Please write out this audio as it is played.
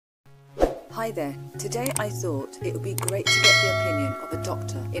Hi there. Today I thought it would be great to get the opinion of a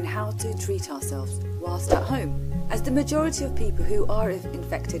doctor in how to treat ourselves whilst at home. As the majority of people who are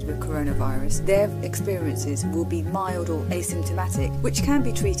infected with coronavirus, their experiences will be mild or asymptomatic, which can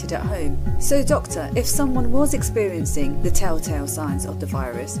be treated at home. So doctor, if someone was experiencing the telltale signs of the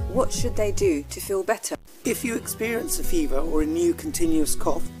virus, what should they do to feel better? If you experience a fever or a new continuous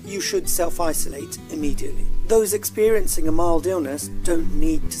cough, you should self-isolate immediately. Those experiencing a mild illness don't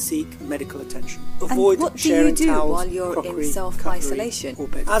need to seek medical attention. Avoid and what sharing do you do towels, while you're crockery, in self-isolation? or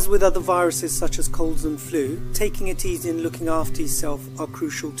bed. As with other viruses such as colds and flu, taking it easy and looking after yourself are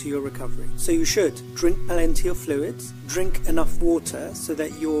crucial to your recovery. So you should drink plenty of fluids, drink enough water so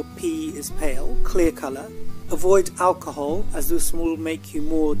that your pee is pale, clear colour. Avoid alcohol, as this will make you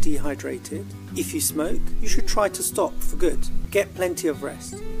more dehydrated. If you smoke, you should try to stop for good. Get plenty of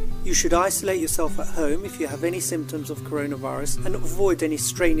rest. You should isolate yourself at home if you have any symptoms of coronavirus and avoid any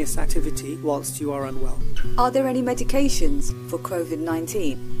strenuous activity whilst you are unwell. Are there any medications for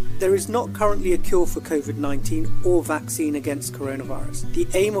COVID-19? There is not currently a cure for COVID-19 or vaccine against coronavirus. The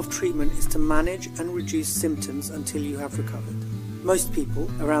aim of treatment is to manage and reduce symptoms until you have recovered. Most people,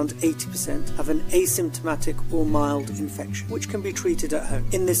 around 80%, have an asymptomatic or mild infection, which can be treated at home.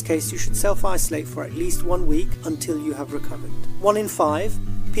 In this case, you should self-isolate for at least 1 week until you have recovered. 1 in 5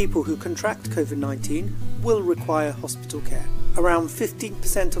 people who contract COVID-19 will require hospital care. Around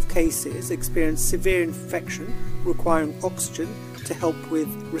 15% of cases experience severe infection requiring oxygen to help with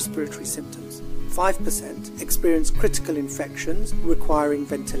respiratory symptoms. 5% experience critical infections requiring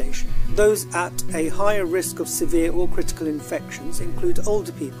ventilation. Those at a higher risk of severe or critical infections include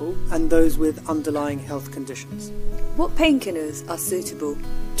older people and those with underlying health conditions. What painkillers are suitable?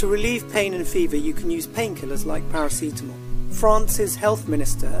 To relieve pain and fever, you can use painkillers like paracetamol. France's health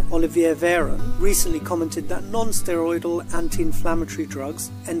minister, Olivier Véran, recently commented that non-steroidal anti-inflammatory drugs,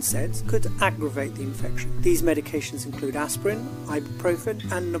 NSAIDs, could aggravate the infection. These medications include aspirin,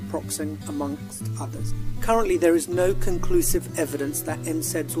 ibuprofen and naproxen, amongst others. Currently, there is no conclusive evidence that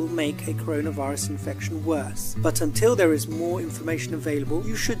NSAIDs will make a coronavirus infection worse. But until there is more information available,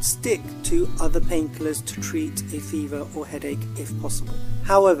 you should stick to other painkillers to treat a fever or headache if possible.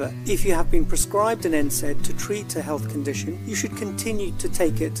 However, if you have been prescribed an NSAID to treat a health condition, you should continue to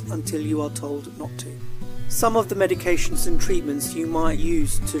take it until you are told not to. Some of the medications and treatments you might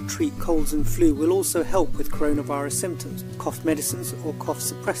use to treat colds and flu will also help with coronavirus symptoms. Cough medicines or cough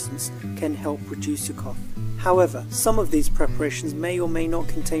suppressants can help reduce your cough. However, some of these preparations may or may not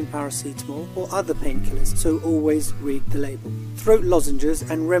contain paracetamol or other painkillers, so always read the label. Throat lozenges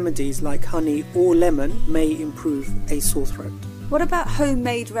and remedies like honey or lemon may improve a sore throat. What about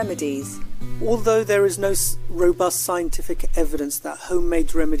homemade remedies? Although there is no robust scientific evidence that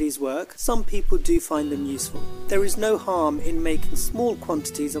homemade remedies work, some people do find them useful. There is no harm in making small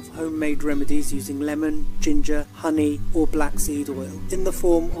quantities of homemade remedies using lemon, ginger, honey or black seed oil in the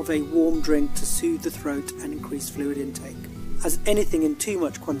form of a warm drink to soothe the throat and increase fluid intake, as anything in too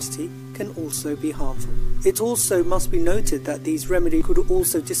much quantity can also be harmful. It also must be noted that these remedies could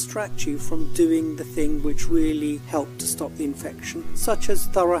also distract you from doing the thing which really helped to stop the infection, such as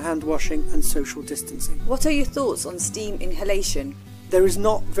thorough hand washing and social distancing. What are your thoughts on steam inhalation? There is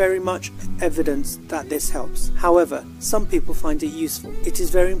not very much evidence that this helps. However, some people find it useful. It is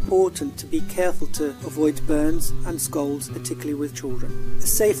very important to be careful to avoid burns and scalds, particularly with children. A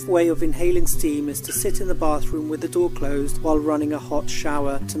safe way of inhaling steam is to sit in the bathroom with the door closed while running a hot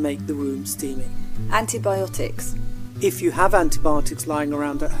shower to make the room steamy. Antibiotics. If you have antibiotics lying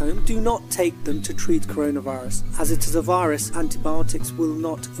around at home, do not take them to treat coronavirus. As it is a virus, antibiotics will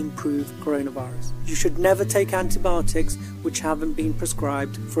not improve coronavirus. You should never take antibiotics which haven't been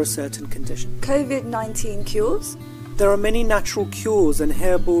prescribed for a certain condition. COVID-19 cures? There are many natural cures and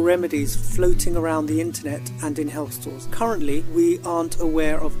herbal remedies floating around the internet and in health stores. Currently, we aren't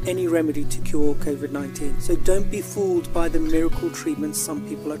aware of any remedy to cure COVID-19, so don't be fooled by the miracle treatments some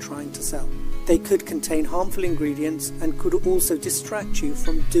people are trying to sell. They could contain harmful ingredients and could also distract you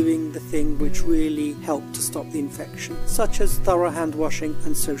from doing the thing which really helped to stop the infection, such as thorough hand washing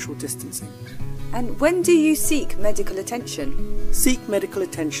and social distancing. And when do you seek medical attention? Seek medical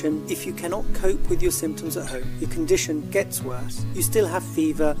attention if you cannot cope with your symptoms at home, your condition gets worse, you still have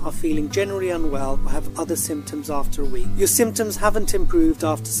fever, are feeling generally unwell or have other symptoms after a week. Your symptoms haven't improved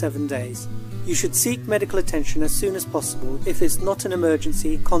after 7 days. You should seek medical attention as soon as possible. If it's not an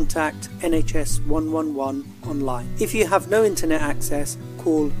emergency, contact NHS 111 online. If you have no internet access,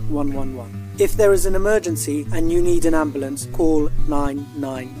 call 111. If there is an emergency and you need an ambulance, call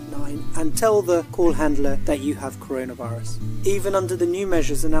 999 and tell the call handler that you have coronavirus. Even under the new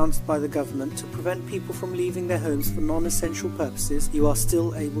measures announced by the government to prevent people from leaving their homes for non-essential purposes, you are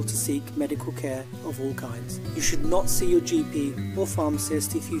still able to seek medical care of all kinds. You should not see your GP or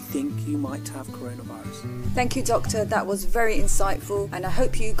pharmacist if you think you might have coronavirus. Thank you, Doctor. That was very insightful, and I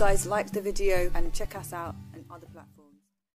hope you guys liked the video and check us out on other platforms.